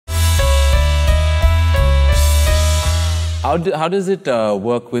How does it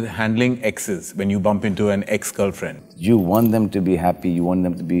work with handling exes when you bump into an ex-girlfriend? You want them to be happy, you want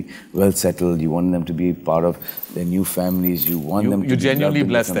them to be well settled, you want them to be part of their new families, you want them to You be genuinely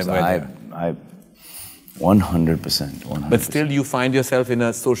bless them. I 100%. But still you find yourself in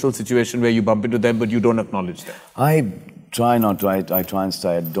a social situation where you bump into them but you don't acknowledge them. I try not to. I try and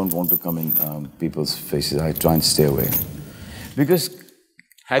stay. I don't want to come in people's faces. I try and stay away. Because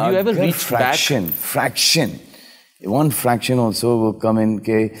have you ever reached fraction. One fraction also will come in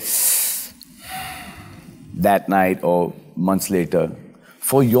that night or months later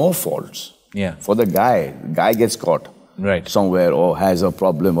for your faults. Yeah. For the guy gets caught somewhere or has a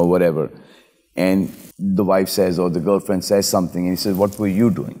problem or whatever. And the wife says or the girlfriend says something and he says, what were you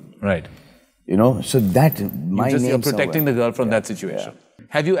doing? Right. You know, so that you're protecting the girl from that situation. Yeah.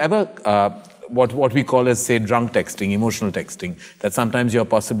 Have you ever, what we call as, say, drunk texting, emotional texting, that sometimes you're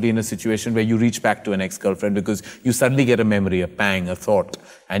possibly in a situation where you reach back to an ex-girlfriend because you suddenly get a memory, a pang, a thought,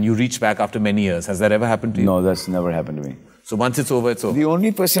 and you reach back after many years. Has that ever happened to you? No, that's never happened to me. So once it's over, it's over. The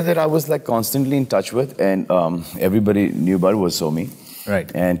only person that I was like constantly in touch with and everybody knew about was Somi.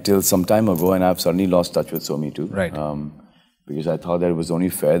 Right. And till some time ago, and I've suddenly lost touch with Somi too. Right. Because I thought that it was only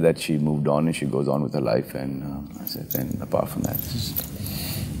fair that she moved on and she goes on with her life. And I said, and apart from that...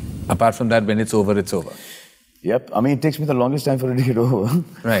 Apart from that, when it's over, it's over. Yep. I mean, it takes me the longest time for it to get over.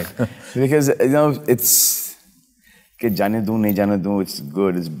 Right. Because, you know, it's... Jane do, nahi jane do, it's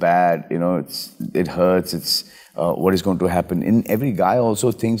good, it's bad, you know, it hurts, it's what is going to happen. And every guy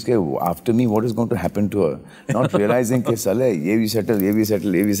also thinks, after me, what is going to happen to her? Not realizing, Saleh, ye bhi settle, ye bhi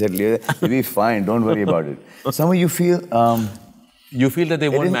settle, ye bhi settle, ye bhi fine, don't worry about it. Somehow you feel... you feel that they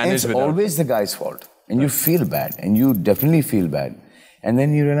won't manage without. It's always the guy's fault. And you feel bad, and you definitely feel bad. And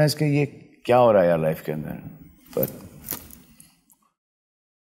then you realize, ye kya ho raha hai yaar life ke andar? But